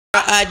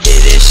I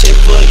did this shit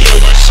for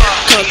you.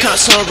 Come count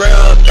some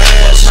real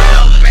bands,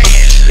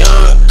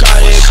 young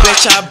Cardi,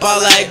 bitch, I ball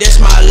like this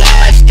my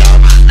life,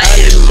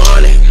 early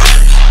morning,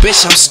 bitch,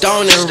 I'm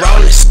stoning,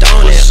 rolling,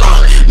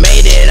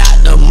 made it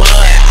out the mud,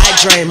 I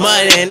drain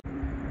mud and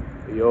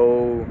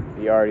yo,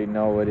 you already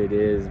know what it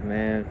is,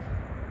 man.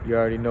 You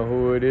already know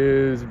who it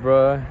is,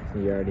 bruh.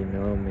 You already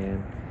know,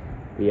 man.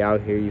 We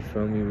out here, you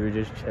feel me? We're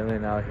just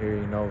chilling out here,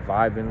 you know,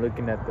 vibing,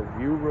 looking at the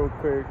view real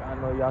quick. I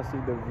know y'all see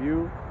the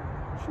view.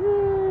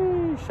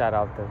 Sheesh. Shout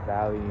out the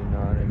valley, you know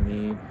what I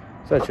mean?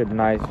 Such a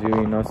nice view,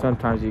 you know.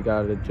 Sometimes you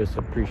gotta just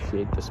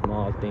appreciate the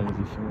small things,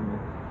 you feel me?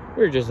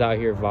 We're just out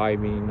here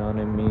vibing, you know what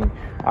I mean?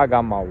 I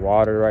got my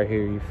water right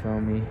here, you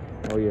feel me?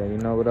 Oh yeah, you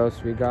know what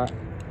else we got?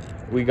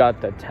 We got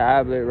the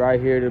tablet right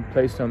here to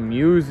play some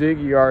music.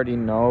 You already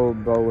know,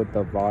 bro, what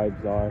the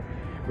vibes are.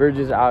 We're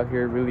just out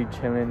here really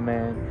chilling,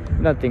 man.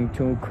 Nothing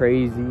too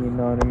crazy, you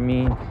know what I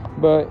mean?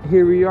 But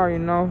here we are, you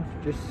know,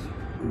 just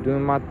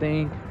doing my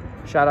thing.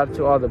 Shout out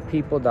to all the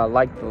people that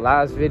liked the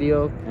last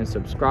video and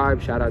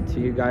subscribe. Shout out to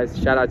you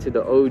guys. Shout out to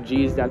the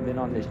OGs that have been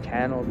on this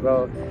channel,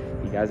 bro.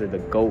 You guys are the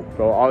GOAT,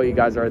 bro. All you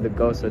guys are the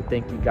GOAT, so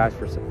thank you guys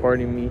for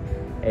supporting me.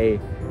 Hey,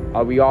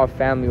 we all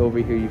family over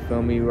here, you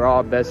feel me? We're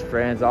all best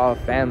friends, all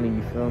family,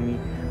 you feel me?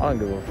 I don't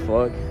give a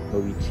fuck,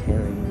 but we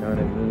chilling, you know what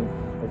I mean?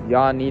 If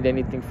y'all need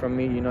anything from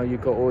me, you know, you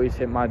could always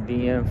hit my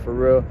DM, for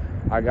real.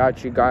 I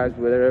got you guys,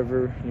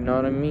 whatever, you know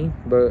what I mean?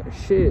 But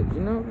shit,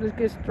 you know, let's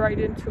get straight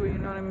into it, you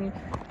know what I mean?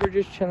 We're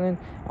just chilling.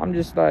 I'm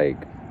just like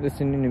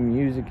listening to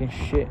music and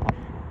shit.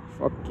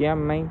 Fuck yeah,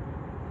 man.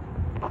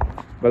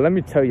 But let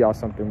me tell y'all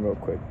something real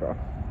quick, bro.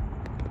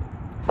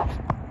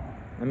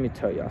 Let me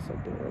tell y'all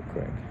something real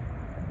quick.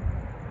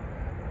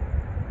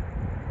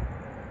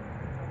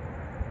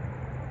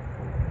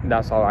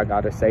 That's all I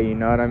gotta say, you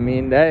know what I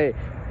mean? Hey,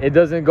 it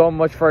doesn't go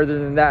much further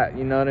than that,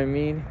 you know what I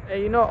mean?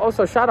 Hey, you know,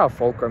 also shout out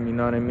Fulcrum, you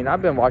know what I mean?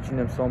 I've been watching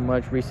him so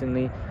much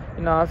recently.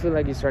 You know, I feel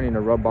like he's starting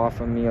to rub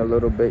off on me a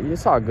little bit.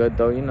 It's all good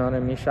though, you know what I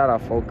mean? Shout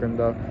out Fulcrum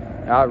though.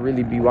 I'll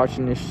really be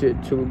watching this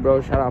shit too,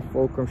 bro. Shout out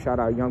Fulcrum, shout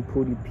out Young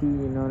Pooty P, you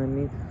know what I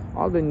mean?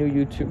 All the new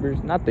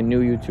YouTubers, not the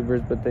new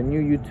YouTubers, but the new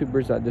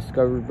YouTubers I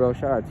discovered, bro.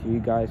 Shout out to you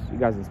guys. You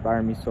guys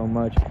inspire me so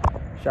much.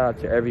 Shout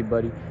out to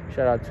everybody.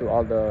 Shout out to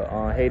all the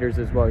haters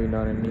as well, you know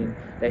what I mean?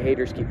 The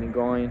haters keep me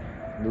going.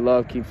 The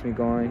love keeps me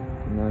going.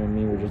 You know what I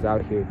mean? We're just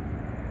out here.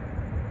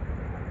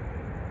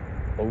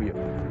 Oh yeah.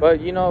 But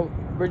you know,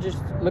 we're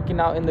just looking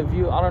out in the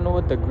view. I don't know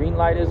what the green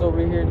light is over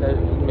here. That is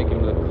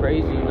making me look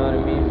crazy, you know what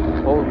I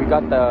mean? Oh, we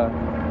got the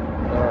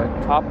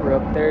topper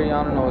up there.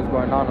 I don't know what's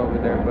going on over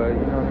there, but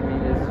you know what I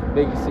mean? It's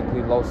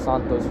basically Los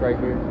Santos right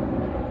here.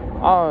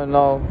 I don't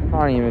know.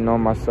 I don't even know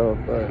myself,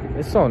 but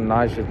it's so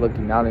nice just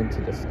looking out into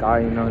the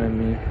sky, you know what I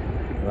mean?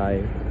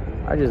 Like,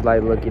 I just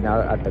like looking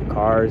out at the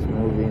cars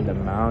moving, the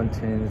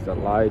mountains, the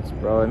lights,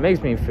 bro. It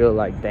makes me feel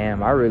like,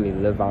 damn, I really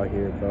live out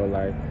here, bro.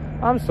 Like,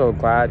 I'm so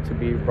glad to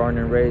be born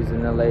and raised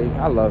in LA.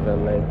 I love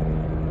LA.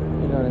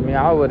 You know what I mean?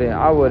 I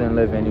wouldn't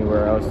live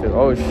anywhere else.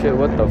 Oh shit,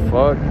 what the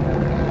fuck?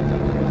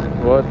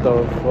 What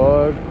the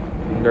fuck?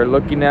 They're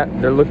looking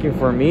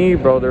for me,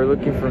 bro. They're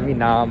looking for me.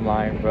 Nah, I'm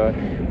lying, bro.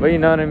 But you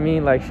know what I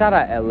mean? Like, shout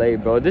out LA,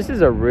 bro. This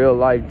is a real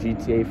life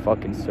GTA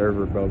fucking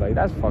server, bro. Like,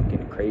 that's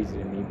fucking crazy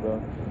to me, bro.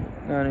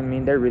 You know what I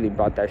mean? They really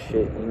brought that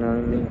shit, you know what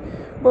I mean?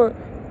 But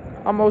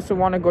I'm also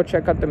want to go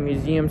check out the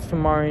museums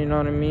tomorrow, you know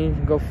what I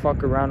mean? Go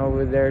fuck around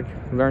over there,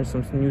 learn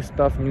some new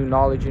stuff, new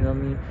knowledge, you know what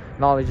I mean?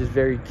 Knowledge is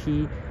very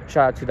key.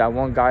 Shout out to that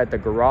one guy at the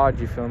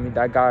garage, you feel me?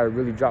 That guy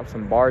really dropped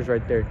some bars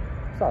right there.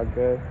 It's all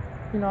good.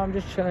 You know, I'm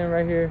just chilling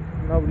right here.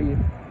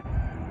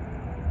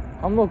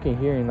 I'm looking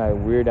hearing like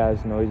weird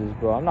ass noises,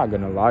 bro. I'm not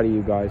gonna lie to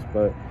you guys,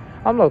 but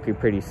I'm looking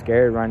pretty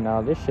scared right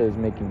now. This shit is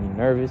making me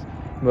nervous.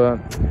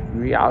 But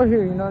we out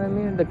here, you know what I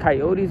mean? The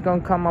coyotes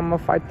gonna come, I'm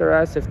gonna fight their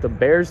ass. If the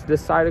bears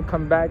decide to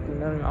come back, you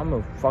know what I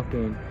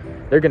mean?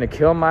 They're gonna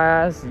kill my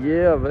ass.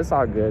 Yeah, but it's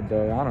all good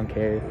though. I don't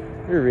care.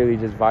 We're really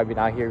just vibing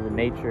out here with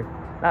nature.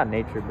 Not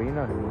nature, but you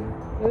know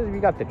what I mean? We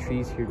got the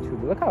trees here too.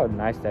 But look how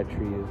nice that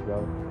tree is,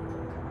 bro.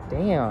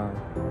 Damn.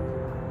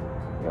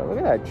 Yo, look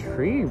at that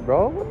tree,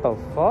 bro. What the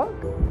fuck?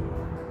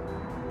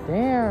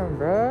 Damn,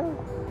 bro.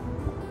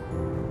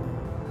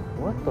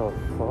 What the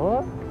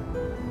fuck?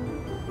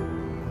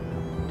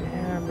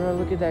 Damn, bro.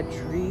 Look at that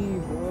tree,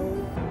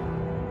 bro.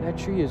 That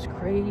tree is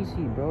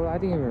crazy, bro. I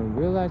didn't even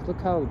realize.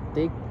 Look how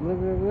thick.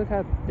 Look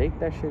how thick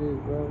that shit is,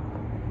 bro.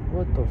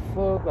 What the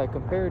fuck? Like,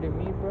 compared to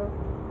me, bro.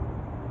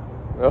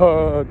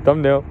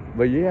 Thumbnail.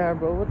 But yeah,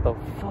 bro. What the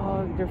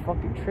fuck? They're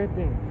fucking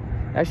tripping.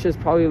 That shit's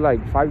probably like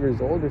 5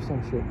 years old or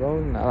some shit, bro.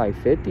 Not like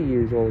 50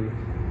 years old.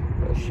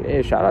 But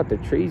shit, shout out the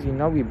trees, you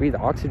know. We breathe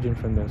oxygen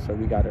from them, so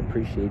we gotta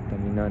appreciate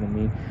them, you know what I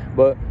mean?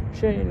 But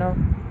shit, you know,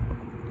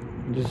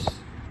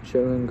 just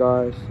chilling,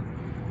 guys.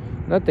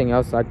 Nothing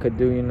else I could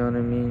do, you know what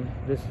I mean?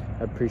 Just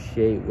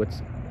appreciate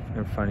what's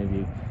in front of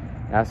you.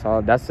 That's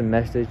all. That's the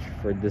message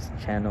for this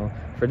channel,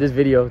 for this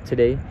video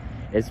today.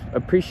 Is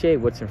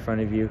appreciate what's in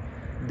front of you.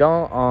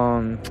 Don't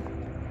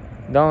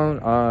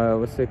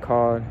what's it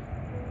called?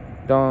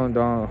 Don't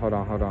hold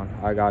on.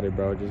 I got it,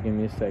 bro. Just give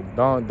me a sec.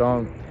 Don't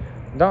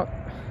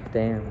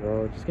Damn,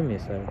 bro. Just give me a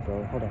sec,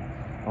 bro. Hold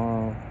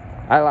on.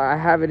 I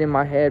have it in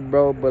my head,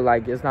 bro, but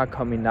like it's not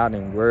coming out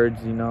in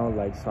words, you know,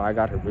 like, so I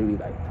gotta really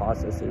like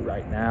process it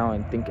right now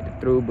and think it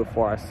through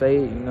before I say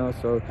it, you know,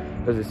 so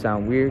it doesn't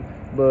sound weird.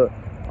 But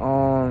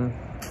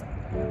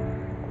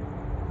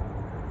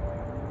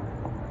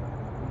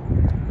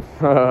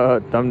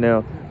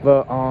thumbnail.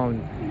 But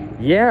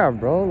yeah,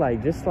 bro,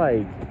 like just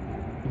like,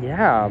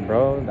 yeah,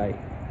 bro, like,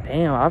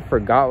 damn, I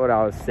forgot what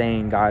I was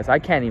saying, guys. I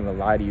can't even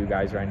lie to you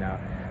guys right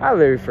now. I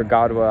literally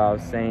forgot what I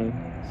was saying.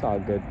 It's all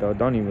good though,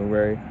 don't even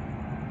worry.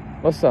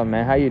 What's up,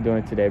 man? How you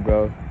doing today,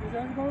 bro?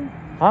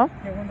 Huh?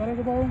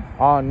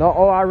 Oh, no.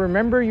 Oh, I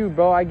remember you,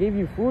 bro. I gave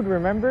you food,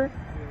 remember?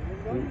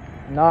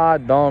 Nah, I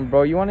don't,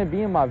 bro. You want to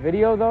be in my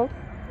video, though?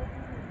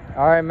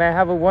 All right, man.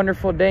 Have a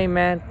wonderful day,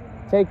 man.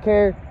 Take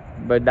care.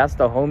 But that's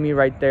the homie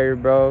right there,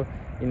 bro.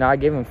 You know, I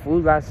gave him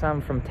food last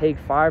time from Take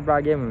 5, bro.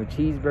 I gave him a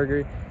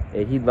cheeseburger.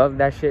 Yeah, he loved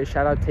that shit.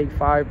 Shout out Take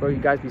 5, bro. You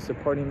guys be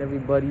supporting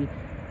everybody.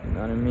 You know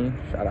what I mean?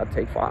 Shout out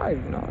Take 5.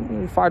 You know, I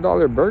mean,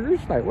 $5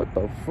 burgers? Like, what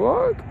the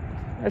fuck?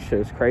 That shit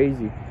is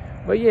crazy.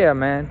 But yeah,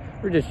 man,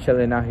 we're just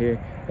chilling out here.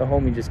 The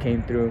homie just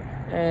came through,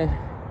 and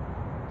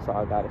that's all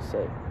I gotta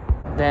say.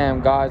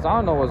 Damn, guys, I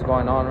don't know what's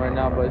going on right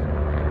now, but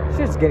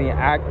shit's getting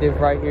active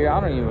right here. I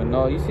don't even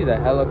know. You see the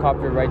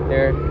helicopter right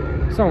there?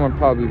 Someone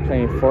probably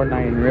playing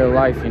Fortnite in real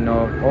life, you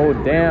know. Oh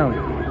damn.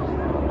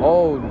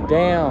 Oh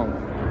damn.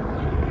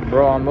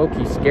 Bro, I'm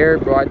low-key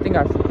scared, bro. I think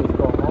I should just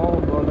go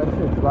home, bro. That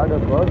shit's right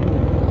above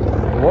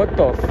me. What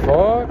the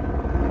fuck?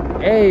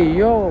 Hey,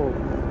 yo.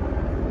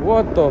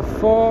 What the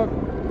fuck?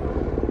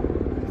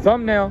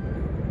 Thumbnail.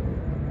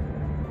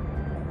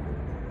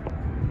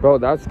 Bro,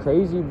 that's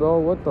crazy, bro.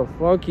 What the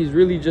fuck? He's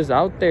really just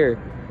out there.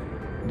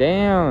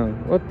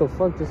 Damn. What the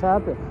fuck just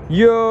happened?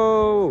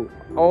 Yo.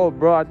 Oh,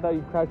 bro, I thought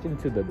you crashed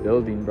into the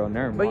building, bro.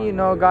 Never mind. But, you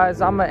know,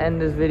 guys, I'm going to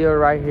end this video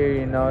right here,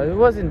 you know. It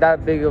wasn't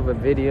that big of a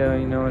video,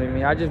 you know what I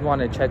mean? I just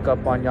want to check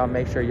up on y'all,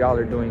 make sure y'all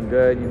are doing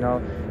good, you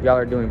know. Y'all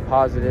are doing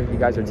positive. You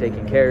guys are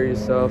taking care of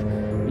yourself.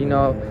 You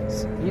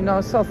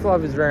know,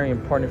 self-love is very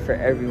important for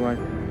everyone,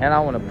 and I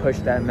want to push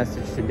that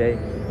message today,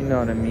 you know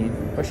what I mean?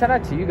 But shout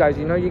out to you guys,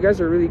 you know, you guys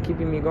are really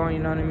keeping me going,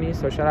 you know what I mean?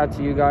 So shout out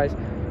to you guys,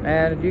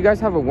 and you guys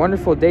have a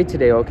wonderful day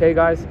today, okay,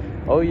 guys?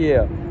 Oh,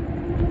 yeah.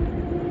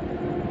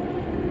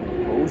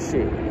 Oh,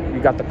 shit. We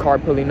got the car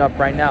pulling up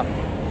right now.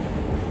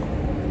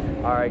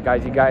 All right,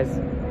 guys, you guys,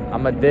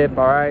 I'm a dip,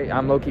 all right?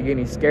 I'm low-key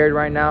getting scared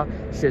right now.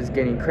 Shit's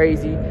getting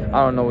crazy.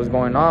 I don't know what's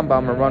going on, but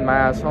I'm gonna run my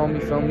ass home,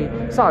 you feel me?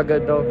 It's all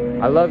good, though.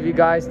 I love you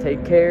guys.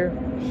 Take care.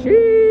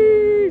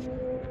 Sheesh.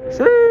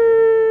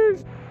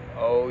 Sheesh.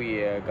 Oh,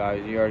 yeah,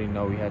 guys. You already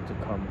know we had to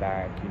come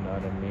back. You know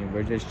what I mean?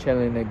 We're just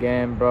chilling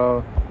again,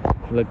 bro.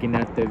 Looking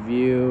at the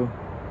view.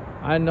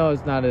 I know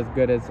it's not as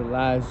good as the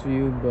last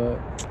view, but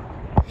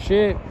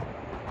shit.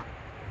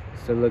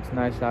 Still looks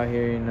nice out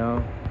here, you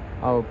know.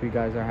 I hope you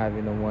guys are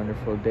having a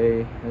wonderful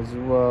day as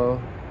well.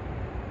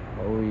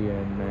 Oh,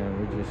 yeah, man.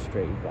 We're just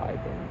straight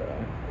vibing, bro.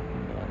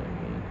 You know what I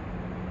mean?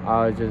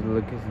 I was just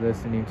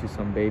listening to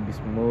some Baby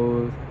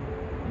Smooth.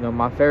 You know,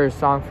 my favorite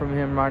song from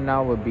him right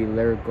now would be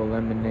Lyrical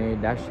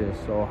Lemonade. That shit is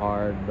so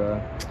hard,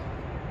 bro.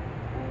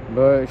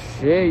 But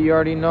shit, you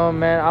already know,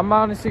 man. I'm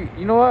honestly,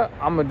 you know what?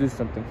 I'm gonna do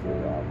something for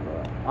y'all,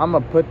 bro. I'm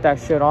gonna put that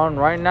shit on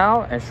right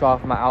now and show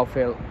off my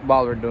outfit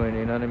while we're doing it,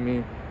 you know what I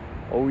mean?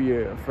 Oh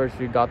yeah, first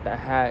we got the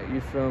hat,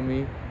 you feel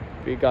me?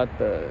 We got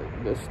the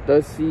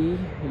Stussy,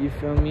 you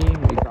feel me?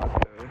 We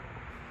got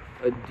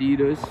the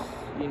Adidas,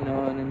 you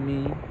know what I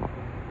mean?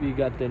 We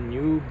got the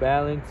New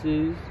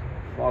Balances.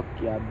 Fuck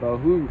yeah, bro.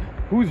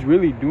 Who's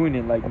really doing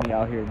it like me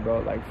out here, bro?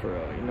 Like for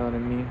real, you know what I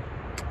mean?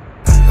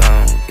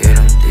 Get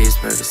them. These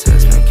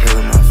Percocets been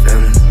killing my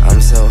feelings.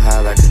 I'm so high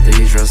like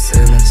cathedral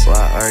ceilings.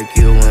 Why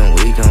argue when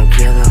we gon'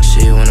 kill it?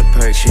 She want a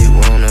perk, she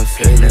want a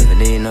feeling. Never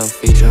need no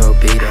feature, hope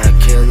beat I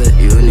kill it.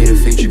 You need a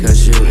feature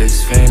cause you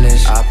is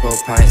finished. I pour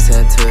pints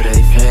until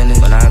they finish.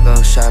 When I go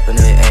shopping,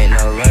 it ain't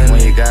no limit.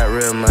 When you got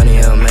real money,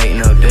 it'll make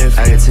no difference.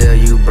 I can tell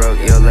you broke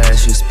your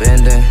last, you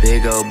spending.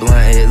 Big old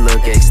blunt, it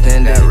look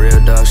extended. Got real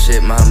dog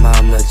shit, my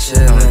mama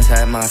chillin'. I'ma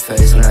tap my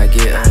face when I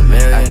get a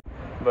million.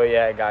 But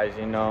yeah, guys,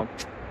 you know,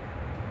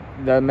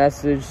 the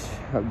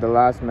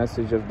last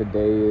message of the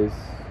day is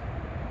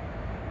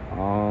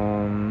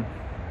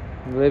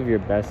live your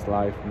best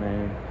life,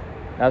 man.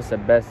 That's the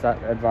best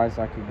advice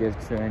I could give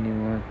to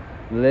anyone.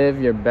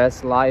 Live your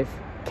best life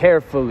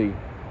carefully.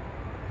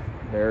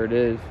 There it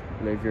is.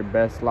 Live your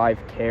best life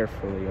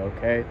carefully,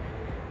 okay?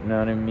 You know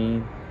what I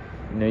mean?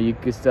 You know, you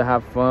can still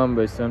have fun,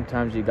 but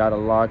sometimes you gotta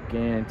lock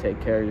in and take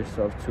care of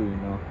yourself too, you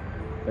know?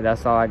 But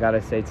that's all I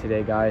gotta say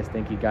today, guys.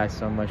 Thank you guys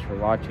so much for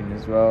watching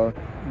as well.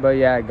 But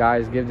yeah,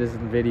 guys, give this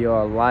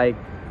video a like,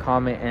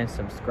 comment, and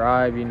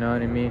subscribe, you know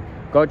what I mean?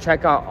 Go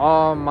check out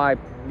all my,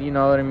 you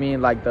know what I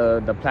mean, like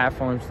the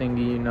platforms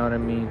thingy, you know what I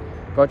mean?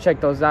 Go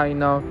check those out, you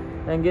know?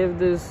 And give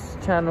this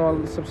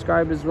channel a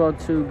subscribe as well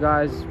too,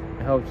 guys.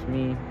 It helps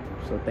me.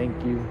 So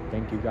thank you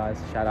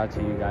guys. Shout out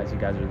to you guys. You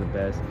guys are the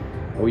best.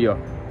 Oh yeah.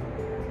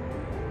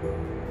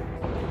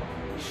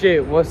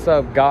 Shit, what's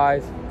up,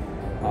 guys?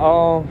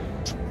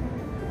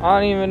 I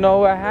don't even know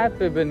what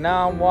happened, but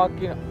now I'm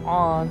walking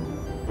on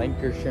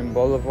Lancashire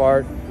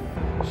Boulevard.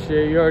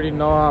 Shit, you already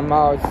know I'm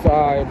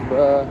outside,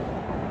 bruh.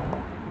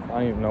 I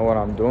don't even know what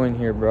I'm doing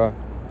here, bruh.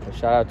 But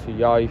shout out to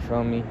y'all, you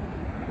feel me?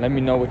 Let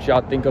me know what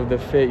y'all think of the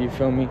fit, you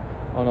feel me?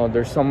 Oh no,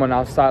 there's someone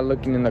outside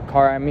looking in the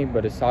car at me,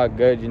 but it's all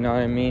good, you know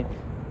what I mean?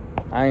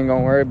 I ain't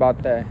gonna worry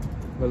about that.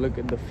 But look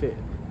at the fit.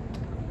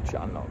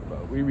 Y'all know,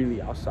 bro. We really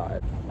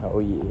outside. Oh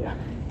yeah.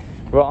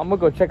 Bro, I'm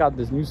gonna go check out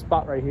this new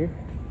spot right here.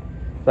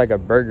 It's like a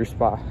burger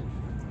spot.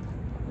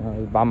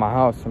 It's by my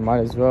house, so might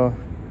as well.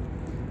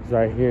 It's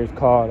right here. It's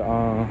called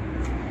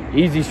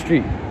Easy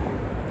Street.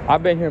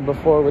 I've been here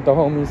before with the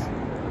homies.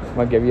 I'm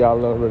gonna give y'all a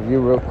little review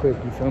real quick,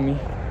 you feel me?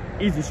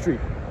 Easy Street.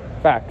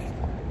 Facts.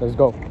 Let's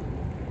go.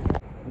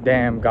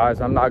 Damn,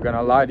 guys, I'm not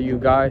gonna lie to you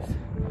guys.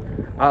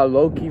 I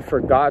low-key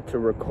forgot to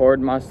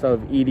record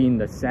myself eating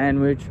the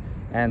sandwich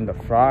and the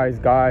fries,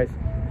 guys.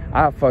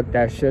 I fucked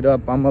that shit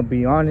up, I'm gonna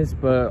be honest,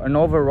 but an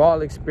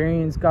overall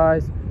experience,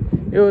 guys,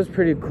 it was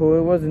pretty cool.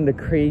 It wasn't the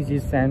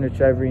craziest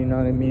sandwich ever, you know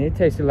what I mean? It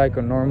tasted like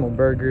a normal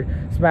burger,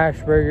 smash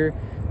burger.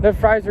 The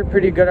fries were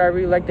pretty good. I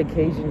really like the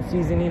Cajun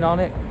seasoning on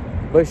it.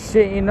 But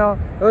shit, you know,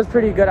 it was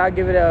pretty good. I'd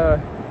give it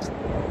a,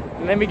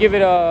 let me give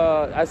it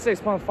a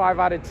 6.5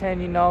 out of 10,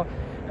 you know.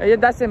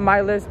 That's in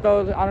my list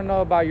though. I don't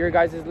know about your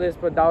guys' list,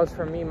 but that was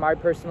for me, my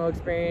personal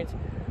experience.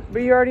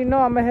 But you already know,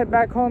 I'm gonna head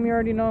back home. You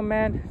already know,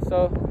 man.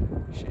 So,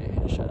 shit,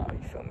 shut up,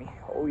 you feel me?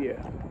 Oh yeah.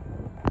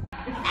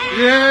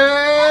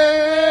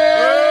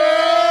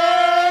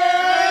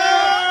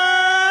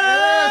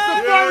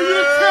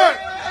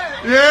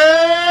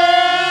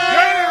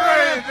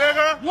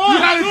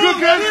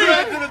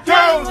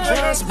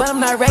 But I'm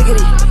not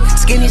raggedy.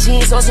 Skinny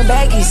jeans on some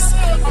baggies.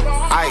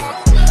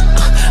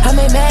 I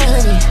made mad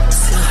honey.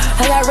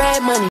 I got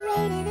red money.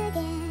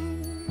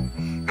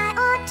 I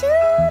ought to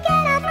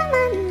get out from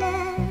under.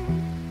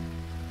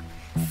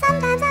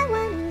 Sometimes I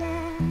wonder.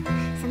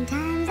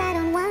 Sometimes I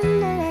don't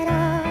wonder at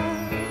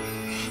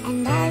all.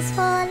 And as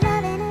for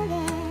loving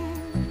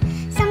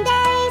again,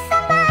 someday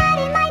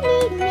somebody might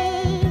need me.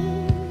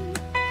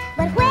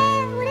 But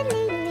where would it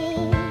lead me?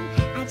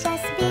 I'd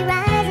just be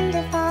rising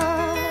to fall.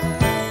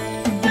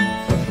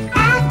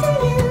 After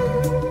you,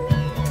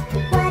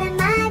 what am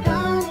I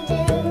gonna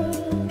do?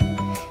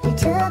 You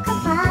took a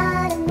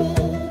part of me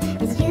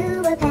as you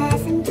were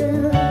passing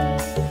through.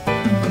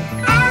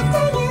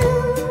 After you,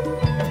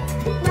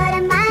 what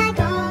am I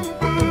gonna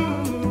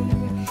find?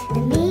 The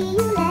me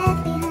you left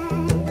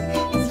behind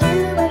as you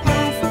were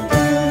passing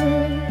through.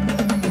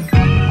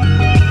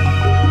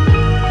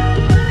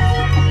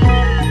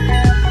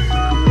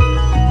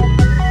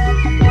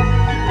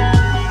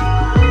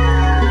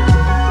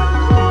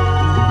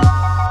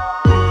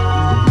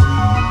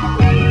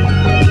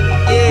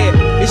 Yeah,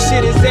 this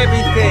shit is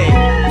everything.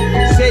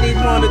 Said he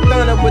wanna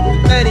thunder with the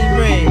Betty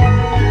ring.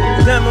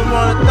 Remember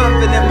wanna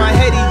thumping in my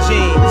heady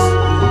jeans.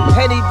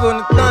 Heady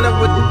wanna thunder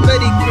with the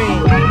Betty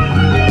cream.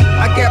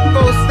 I got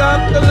full stuff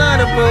the line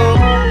of bull.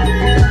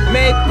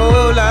 Made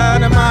full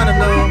out of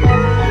Monaco.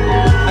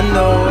 I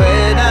know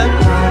it.